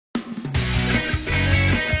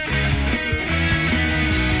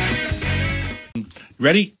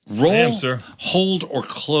Ready? Roll, I am, sir. hold, or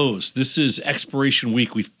close. This is expiration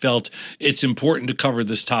week. We felt it's important to cover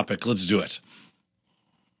this topic. Let's do it.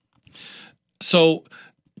 So,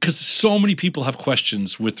 because so many people have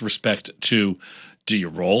questions with respect to, do you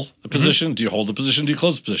roll the position? Do you hold the position? Do you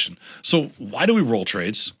close the position? So why do we roll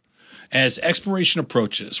trades? As expiration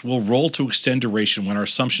approaches, we'll roll to extend duration when our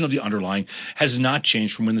assumption of the underlying has not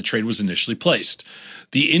changed from when the trade was initially placed.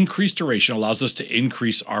 The increased duration allows us to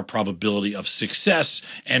increase our probability of success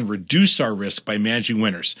and reduce our risk by managing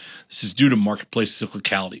winners. This is due to marketplace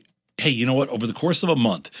cyclicality. Hey, you know what? Over the course of a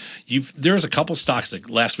month, there's a couple stocks, like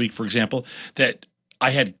last week, for example, that I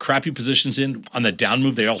had crappy positions in on the down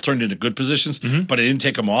move. They all turned into good positions, but I didn't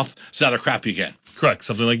take them off. So now they're crappy again. Correct.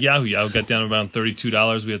 Something like Yahoo. Yahoo got down around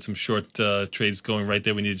 $32. We had some short trades going right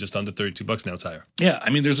there. We needed just under $32. Now it's higher. Yeah,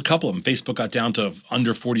 I mean, there's a couple of them. Facebook got down to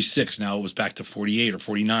under 46. Now it was back to 48 or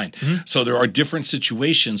 49. So there are different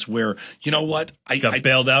situations where, you know what? I got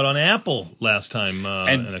bailed out on Apple last time.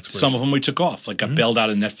 And some of them we took off. Like got bailed out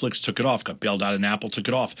of Netflix, took it off. Got bailed out in Apple, took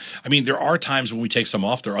it off. I mean, there are times when we take some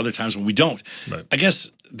off. There are other times when we don't. Right. I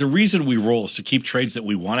guess the reason we roll is to keep trades that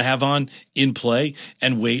we want to have on in play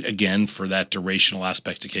and wait again for that durational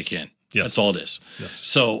aspect to kick in. Yes. That's all it is. Yes.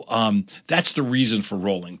 So that's the reason for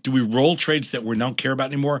rolling. Do we roll trades that we don't care about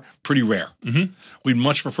anymore? Pretty rare. We'd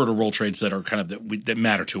much prefer to roll trades that are kind of that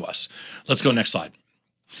matter to us. Let's go next slide.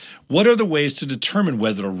 What are the ways to determine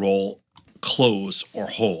whether to roll, close, or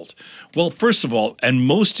hold? Well, first of all, and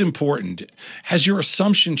most important, has your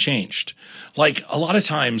assumption changed? Like a lot of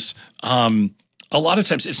times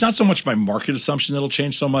it's not so much my market assumption that'll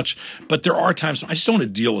change so much, but there are times when I just don't want to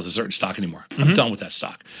deal with a certain stock anymore. I'm done with that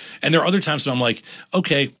stock. And there are other times when I'm like,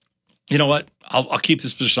 okay, you know what? I'll keep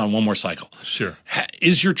this position on one more cycle. Sure.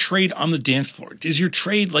 Is your trade on the dance floor? Is your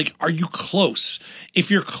trade are you close?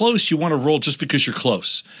 If you're close, you want to roll just because you're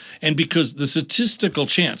close. And because the statistical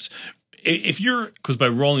chance, because by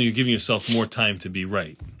rolling, you're giving yourself more time to be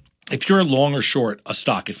right. If you're long or short a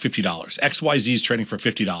stock at $50, XYZ is trading for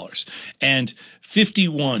 $50, and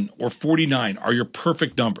 51 or 49 are your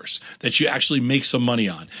perfect numbers that you actually make some money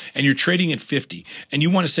on, and you're trading at 50, and you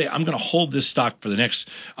want to say, I'm going to hold this stock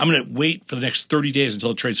I'm going to wait for the next 30 days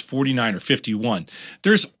until it trades 49 or 51,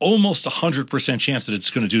 there's almost 100% chance that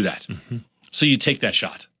it's going to do that. So you take that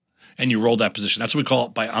shot. And you roll that position. That's what we call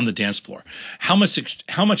it by on the dance floor. How much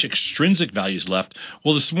extrinsic value is left?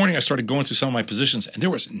 Well, this morning I started going through some of my positions, and there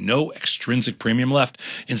was no extrinsic premium left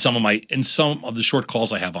in some of the short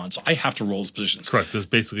calls I have on. So I have to roll those positions. Correct. It's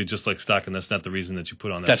basically just like stock, and that's not the reason that you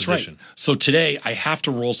put on that position. That's right. So today I have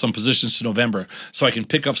to roll some positions to November so I can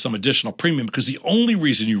pick up some additional premium, because the only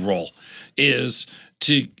reason you roll is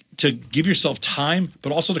to give yourself time,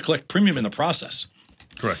 but also to collect premium in the process.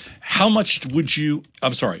 Correct. How much would you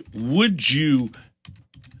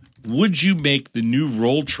make the new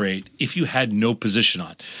roll trade if you had no position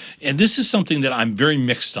on? And this is something that I'm very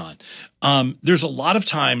mixed on. There's a lot of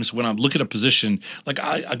times when I'm looking at a position, like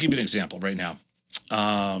I'll give you an example right now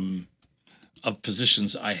of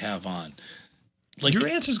positions I have on. Like your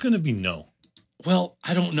answer is going to be no. Well,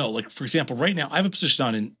 I don't know. Like, for example, right now I have a position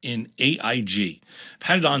on in AIG. I've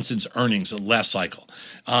had it on since earnings, the last cycle.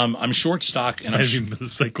 I'm short stock. And I haven't even been the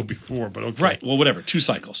cycle before, but okay. Right. Well, whatever. 2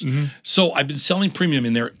 cycles. So I've been selling premium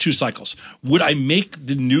in there 2 cycles. Would I make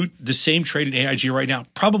the same trade in AIG right now?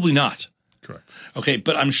 Probably not. Correct. Okay,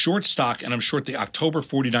 but I'm short stock and I'm short the October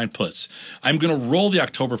 49 puts. I'm going to roll the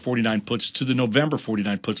October 49 puts to the November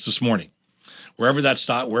 49 puts this morning. Wherever that's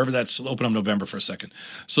open up November for a second.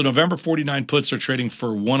 So November 49 puts are trading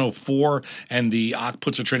for 104 and the OCC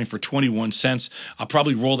puts are trading for 21 cents. I'll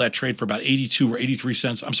probably roll that trade for about 82 or 83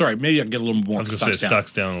 cents. I'm sorry, maybe I can get a little more. I was going to say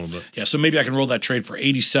stock's down a little bit. Yeah, so maybe I can roll that trade for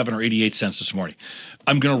 87 or 88 cents this morning.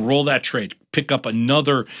 I'm going to roll that trade, pick up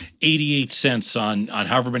another 88 cents on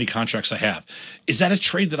however many contracts I have. Is that a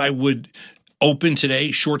trade that I would open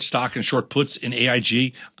today, short stock and short puts in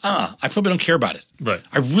AIG? I probably don't care about it. Right.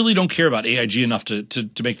 I really don't care about AIG enough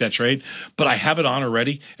to make that trade, but I have it on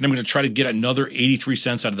already, and I'm going to try to get another 83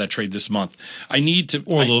 cents out of that trade this month. I need to...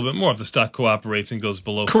 Or a little bit more. If the stock cooperates and goes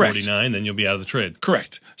below 49, then you'll be out of the trade.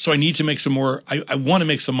 Correct. So I need to make some more... I want to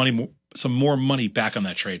make some more money back on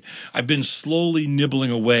that trade. I've been slowly nibbling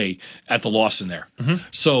away at the loss in there.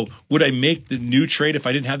 So would I make the new trade if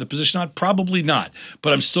I didn't have the position on? Probably not.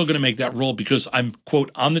 But I'm still going to make that roll because I'm, quote,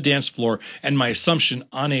 on the dance floor, and my assumption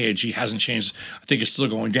on AIG hasn't changed. I think it's still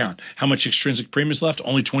going down. How much extrinsic premium is left?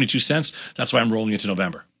 Only 22 cents. That's why I'm rolling into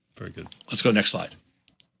November. Very good. Let's go next slide.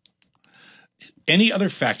 Any other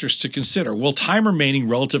factors to consider? Well, time remaining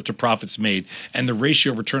relative to profits made and the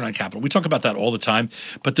ratio of return on capital. We talk about that all the time,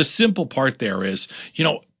 but the simple part there is,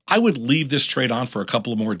 I would leave this trade on for a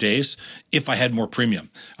couple of more days if I had more premium.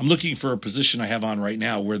 I'm looking for a position I have on right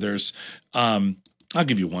now where there's I'll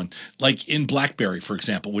give you one. Like in BlackBerry, for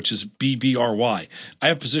example, which is BBRY. I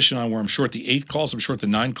have a position on where I'm short the 8 calls, I'm short the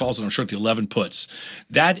 9 calls, and I'm short the 11 puts.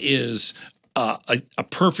 That is a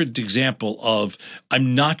perfect example of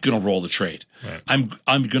I'm not going to roll the trade. Right. I'm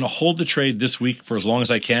going to hold the trade this week for as long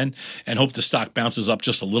as I can and hope the stock bounces up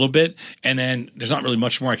just a little bit. And then there's not really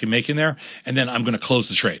much more I can make in there. And then I'm going to close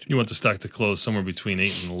the trade. You want the stock to close somewhere between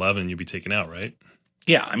 8 and 11, you'd be taken out, right?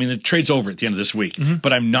 Yeah, I mean, the trade's over at the end of this week,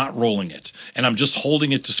 but I'm not rolling it. And I'm just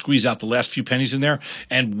holding it to squeeze out the last few pennies in there.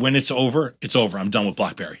 And when it's over, it's over. I'm done with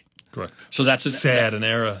BlackBerry. Correct. So that's an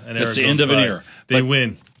era. That's the end of an era. They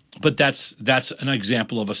win. But that's an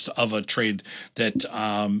example of a trade that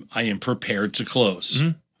I am prepared to close.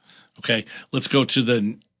 Okay, let's go to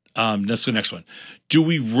the next one. Do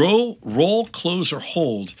we roll, close, or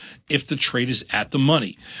hold if the trade is at the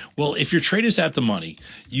money? Well, if your trade is at the money,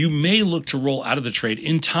 you may look to roll out of the trade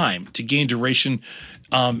in time to gain duration.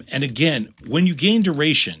 And again, when you gain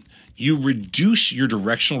duration, you reduce your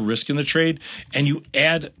directional risk in the trade and you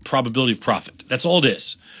add probability of profit. That's all it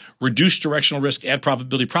is. Reduce directional risk, add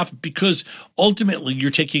probability of profit, because ultimately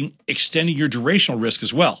you're extending your durational risk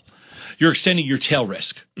as well. You're extending your tail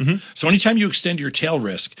risk. So anytime you extend your tail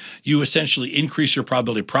risk, you essentially increase your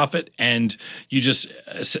probability of profit, and you just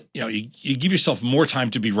you give yourself more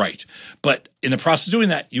time to be right. But in the process of doing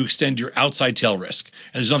that, you extend your outside tail risk,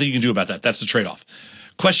 and there's nothing you can do about that. That's the trade-off.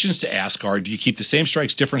 Questions to ask are: do you keep the same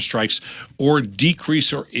strikes, different strikes, or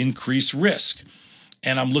decrease or increase risk?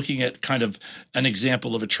 And I'm looking at kind of an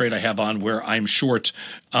example of a trade I have on where I'm short.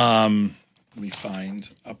 Let me find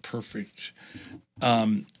a perfect.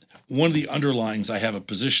 One of the underlyings I have a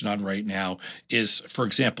position on right now is, for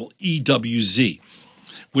example, EWZ,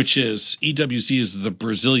 which is the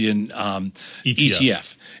Brazilian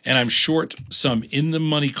ETF. And I'm short some in the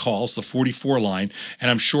money calls, the 44 line, and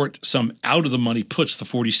I'm short some out of the money puts, the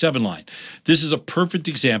 47 line. This is a perfect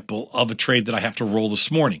example of a trade that I have to roll this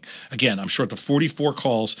morning. Again, I'm short the 44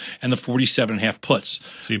 calls and the 47.5 puts.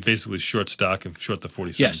 So you're basically short stock and short the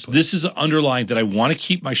 47 Yes, puts. this is an underlying that I want to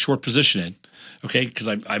keep my short position in, okay, because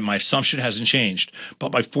my assumption hasn't changed.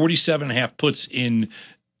 But my 47.5 puts in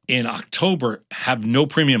October have no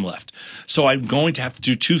premium left. So I'm going to have to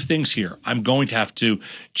do two things here. I'm going to have to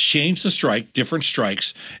change the strike, different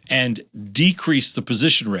strikes, and decrease the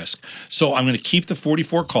position risk. So I'm going to keep the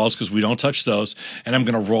 44 calls because we don't touch those, and I'm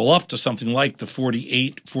going to roll up to something like the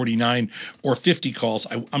 48, 49, or 50 calls.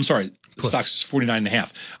 I'm sorry, the stock's 49.5.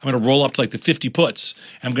 I'm going to roll up to like the 50 puts,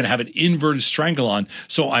 and I'm going to have an inverted strangle on.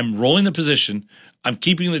 So I'm rolling the position, I'm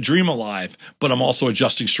keeping the dream alive, but I'm also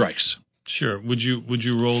adjusting strikes. Sure. Would you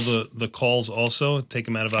roll the calls also? Take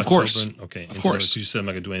them out of October? Of course. Okay. Of course. You said I'm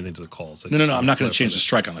not going to do anything to the calls. No. I'm not going to change the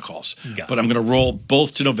strike on the calls. But I'm going to roll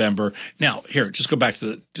both to November. Now, here, just go back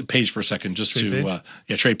to the page for a second,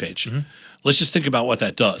 trade page. Let's just think about what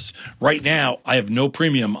that does. Right now, I have no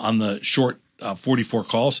premium on the short 44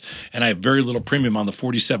 calls, and I have very little premium on the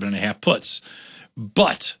 47.5 puts.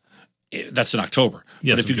 But that's in October.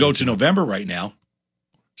 Yes, but if you go to November right now,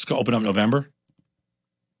 just go open up November.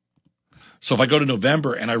 So if I go to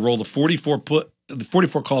November and I roll the 44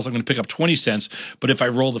 calls, I'm going to pick up 20 cents. But if I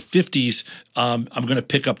roll the 50s, I'm going to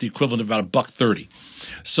pick up the equivalent of about $1.30.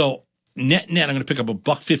 So net, I'm going to pick up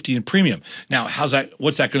 $1.50 in premium. Now,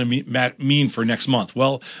 what's that going to mean for next month?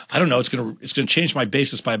 Well, I don't know. It's going to change my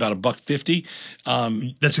basis by about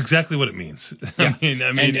 $1.50. That's exactly what it means. Yeah.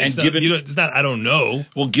 I mean, it's not. I don't know.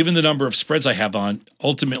 Well, given the number of spreads I have on,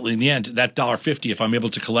 ultimately in the end, that $1.50, if I'm able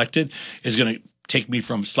to collect it, is going to take me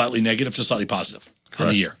from slightly negative to slightly positive on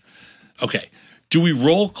the year. Okay. Do we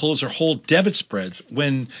roll, close, or hold debit spreads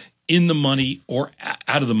when in the money or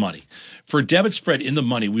out of the money? For a debit spread in the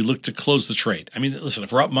money, we look to close the trade. I mean, listen,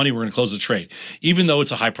 if we're up money, we're going to close the trade, even though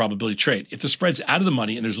it's a high probability trade. If the spread's out of the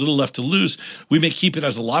money and there's little left to lose, we may keep it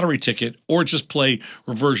as a lottery ticket or just play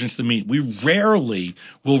reversion to the mean. We rarely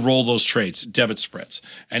will roll those trades, debit spreads.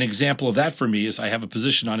 An example of that for me is I have a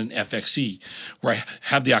position on an FXE where I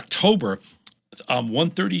have the October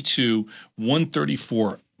 132,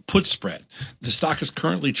 134 put spread. The stock is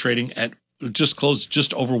currently trading at just closed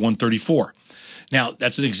just over 134. Now,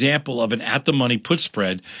 that's an example of an at-the-money put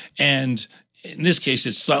spread, and in this case,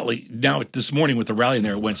 it's slightly – now this morning with the rally in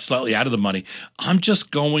there, it went slightly out of the money. I'm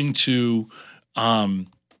just going to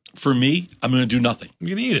for me, I'm going to do nothing.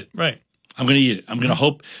 You're going to eat it, right. I'm going to eat it. I'm going to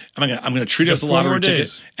hope – I'm going to treat it as a lottery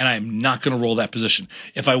ticket, and I'm not going to roll that position.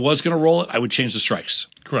 If I was going to roll it, I would change the strikes.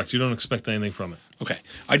 Correct. You don't expect anything from it. Okay.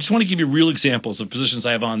 I just want to give you real examples of positions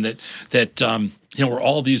I have on that where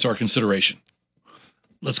all these are consideration.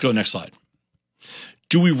 Let's go next slide.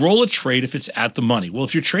 Do we roll a trade if it's at the money? Well,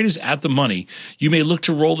 if your trade is at the money, you may look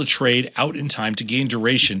to roll the trade out in time to gain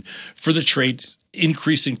duration for the trade,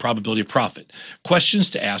 increasing probability of profit. Questions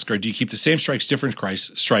to ask are, do you keep the same strikes, different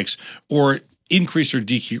strikes, or increase or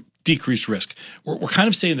decrease risk? We're kind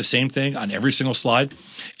of saying the same thing on every single slide.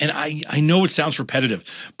 And I know it sounds repetitive,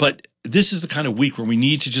 but this is the kind of week where we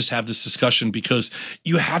need to just have this discussion, because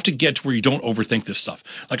you have to get to where you don't overthink this stuff.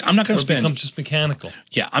 Like, I'm not going to spend become just mechanical.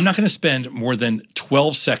 Yeah, I'm not going to spend more than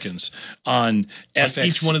 12 seconds on FX.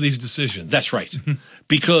 Each one of these decisions. That's right.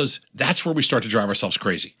 Because that's where we start to drive ourselves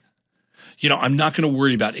crazy. I'm not going to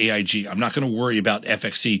worry about AIG. I'm not going to worry about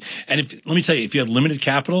FXE. And let me tell you, if you had limited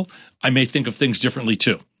capital, I may think of things differently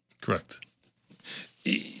too. Correct.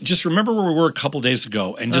 Just remember where we were a couple of days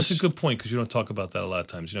ago. And that's a good point, because you don't talk about that a lot of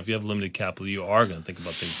times. If you have limited capital, you are going to think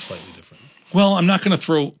about things slightly different. Well, I'm not going to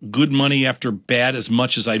throw good money after bad as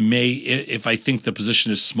much as I may if I think the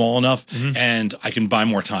position is small enough and I can buy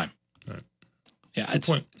more time. Right. Yeah, good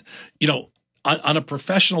point. On a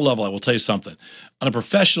professional level, I will tell you something. On a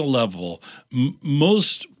professional level,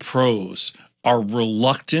 most pros are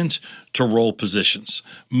reluctant to roll positions.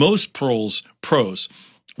 Most pros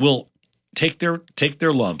will take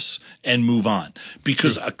their lumps and move on,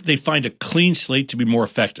 because they find a clean slate to be more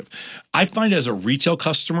effective. I find as a retail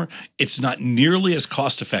customer, it's not nearly as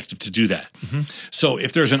cost effective to do that. So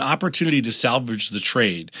if there's an opportunity to salvage the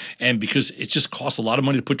trade, and because it just costs a lot of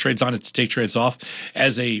money to put trades on it, to take trades off,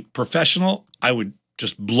 as a professional, I would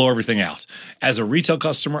just blow everything out. As a retail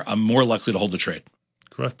customer, I'm more likely to hold the trade.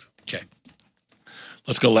 Correct. Okay.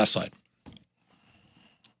 Let's go last slide.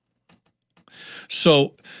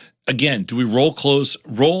 So again, do we roll,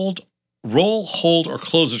 hold, or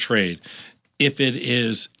close a trade if it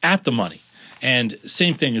is at the money? And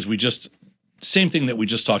same thing that we just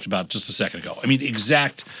talked about just a second ago. I mean,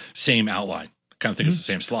 exact same outline. Kind of think it's the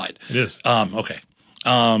same slide. It is. Okay.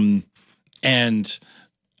 And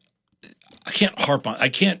I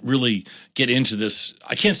can't really get into this.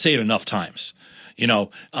 I can't say it enough times.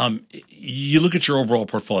 You look at your overall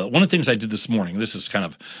portfolio. One of the things I did this morning, this is kind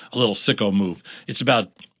of a little sicko move. It's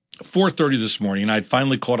about 4:30 this morning, and I'd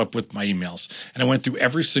finally caught up with my emails, and I went through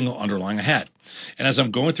every single underlying I had. And as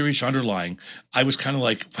I'm going through each underlying, I was kind of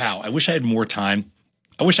like, wow, I wish I had more time.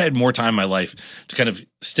 I wish I had more time in my life to kind of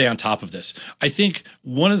stay on top of this. I think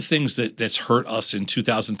one of the things that's hurt us in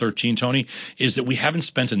 2013, Tony, is that we haven't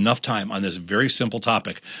spent enough time on this very simple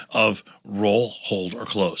topic of roll, hold, or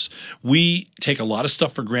close. We take a lot of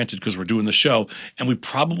stuff for granted because we're doing the show, and we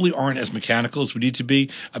probably aren't as mechanical as we need to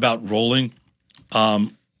be about rolling.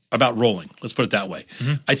 Let's put it that way.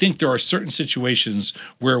 I think there are certain situations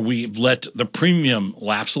where we've let the premium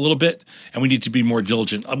lapse a little bit, and we need to be more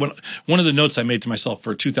diligent. One of the notes I made to myself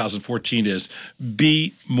for 2014 is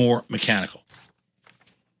be more mechanical.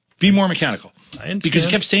 Be more mechanical. Because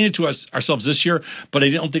we kept saying it to ourselves this year, but I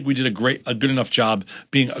don't think we did a good enough job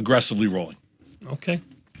being aggressively rolling. Okay.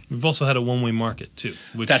 We've also had a one-way market too.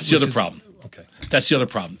 That's the other problem. Okay. That's the other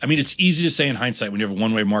problem. I mean, it's easy to say in hindsight when you have a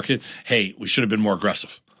one-way market, hey, we should have been more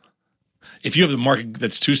aggressive. If you have the market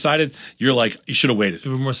that's two-sided, you're like, you should have waited. If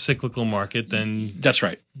we have a more cyclical market, then that's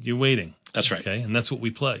right. You're waiting. That's right. Okay, and that's what we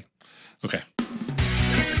play. Okay.